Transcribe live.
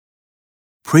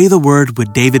Pray the Word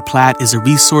with David Platt is a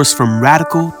resource from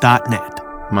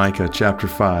radical.net. Micah chapter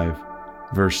 5,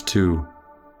 verse 2.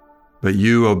 But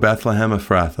you, O Bethlehem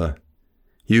Ephrathah,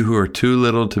 you who are too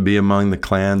little to be among the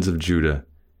clans of Judah,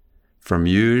 from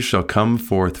you shall come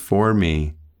forth for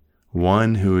me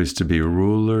one who is to be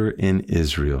ruler in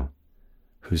Israel,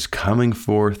 whose coming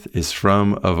forth is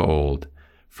from of old,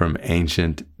 from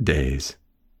ancient days.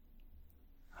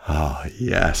 Oh,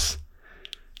 yes.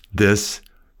 This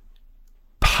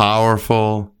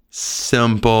powerful,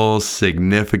 simple,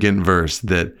 significant verse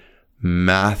that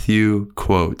Matthew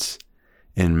quotes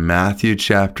in Matthew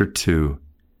chapter 2,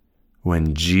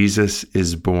 when Jesus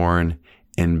is born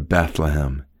in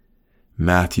Bethlehem,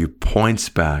 Matthew points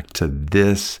back to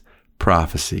this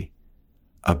prophecy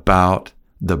about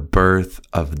the birth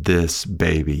of this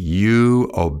baby. You,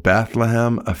 O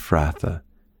Bethlehem Ephrathah,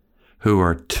 who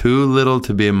are too little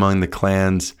to be among the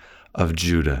clans of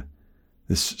Judah.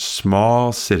 This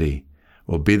small city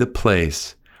will be the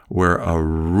place where a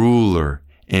ruler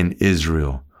in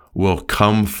Israel will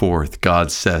come forth,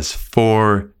 God says,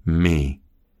 for me,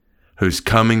 whose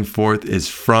coming forth is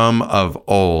from of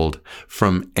old,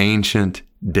 from ancient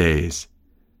days.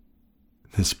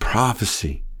 This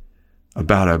prophecy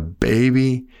about a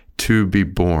baby to be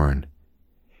born,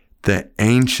 the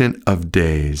Ancient of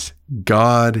Days,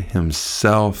 God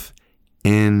Himself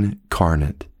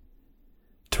incarnate,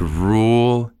 to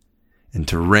rule and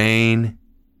to reign,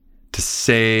 to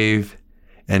save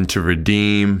and to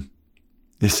redeem.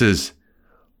 This is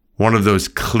one of those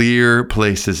clear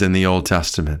places in the Old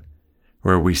Testament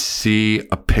where we see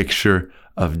a picture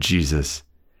of Jesus.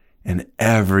 And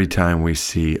every time we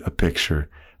see a picture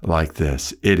like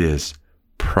this, it is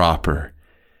proper,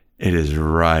 it is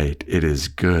right, it is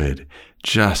good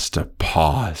just to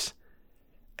pause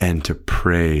and to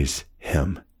praise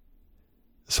Him.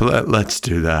 So let's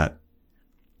do that.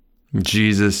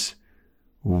 Jesus,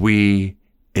 we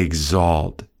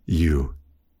exalt you.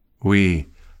 We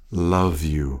love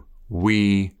you.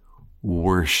 We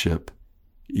worship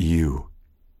you.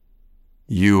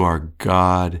 You are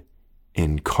God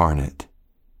incarnate.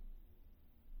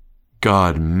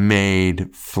 God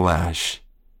made flesh.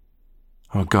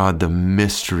 Oh God, the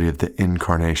mystery of the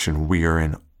incarnation, we are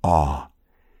in awe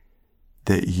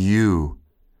that you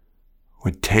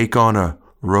would take on a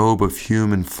robe of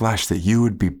human flesh, that you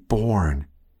would be born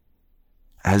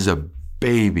as a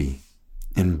baby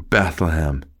in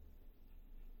Bethlehem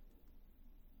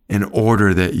in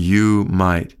order that you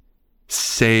might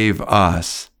save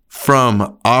us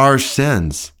from our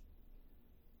sins,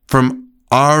 from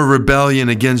our rebellion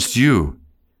against you,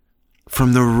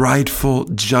 from the rightful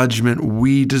judgment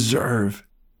we deserve.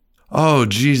 Oh,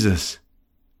 Jesus,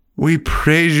 we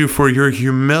praise you for your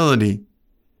humility,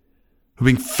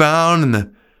 being found in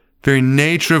the very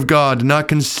nature of God, did not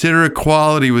consider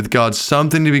equality with God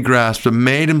something to be grasped, but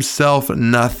made Himself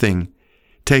nothing,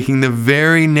 taking the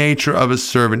very nature of a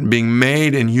servant, being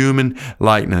made in human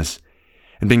likeness.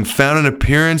 And being found in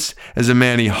appearance as a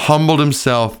man, He humbled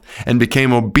Himself and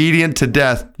became obedient to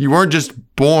death. You weren't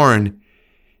just born.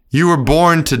 You were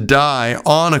born to die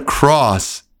on a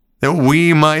cross that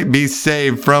we might be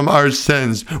saved from our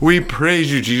sins. We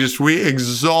praise you, Jesus. We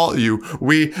exalt you.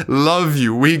 We love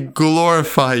you. We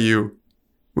glorify you.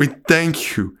 We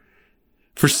thank you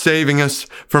for saving us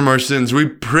from our sins. We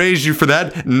praise you for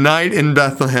that night in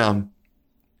Bethlehem,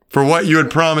 for what you had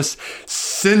promised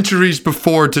centuries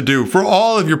before to do, for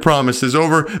all of your promises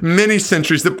over many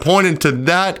centuries that pointed to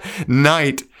that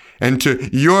night and to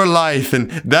your life,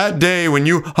 and that day when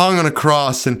you hung on a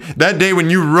cross, and that day when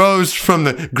you rose from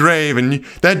the grave, and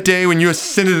that day when you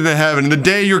ascended into heaven, and the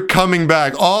day you're coming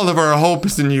back. All of our hope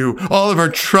is in you. All of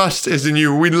our trust is in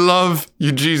you. We love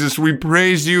you, Jesus. We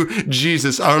praise you,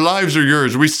 Jesus. Our lives are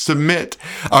yours. We submit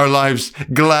our lives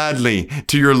gladly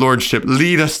to your lordship.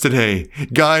 Lead us today.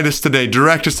 Guide us today.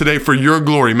 Direct us today for your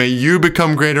glory. May you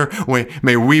become greater.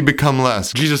 May we become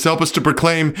less. Jesus, help us to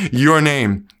proclaim your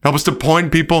name. Help us to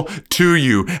point people to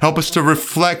you. Help us to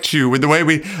reflect you with the way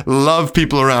we love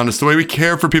people around us, the way we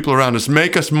care for people around us.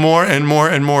 Make us more and more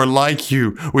and more like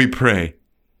you, we pray.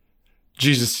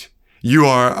 Jesus, you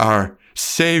are our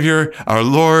Savior, our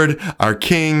Lord, our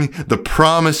King, the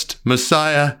promised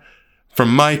Messiah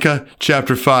from Micah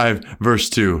chapter 5, verse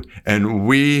 2. And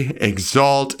we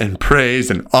exalt and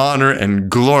praise and honor and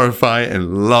glorify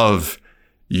and love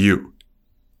you.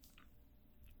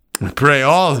 We pray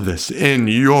all of this in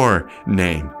your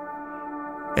name.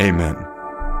 Amen.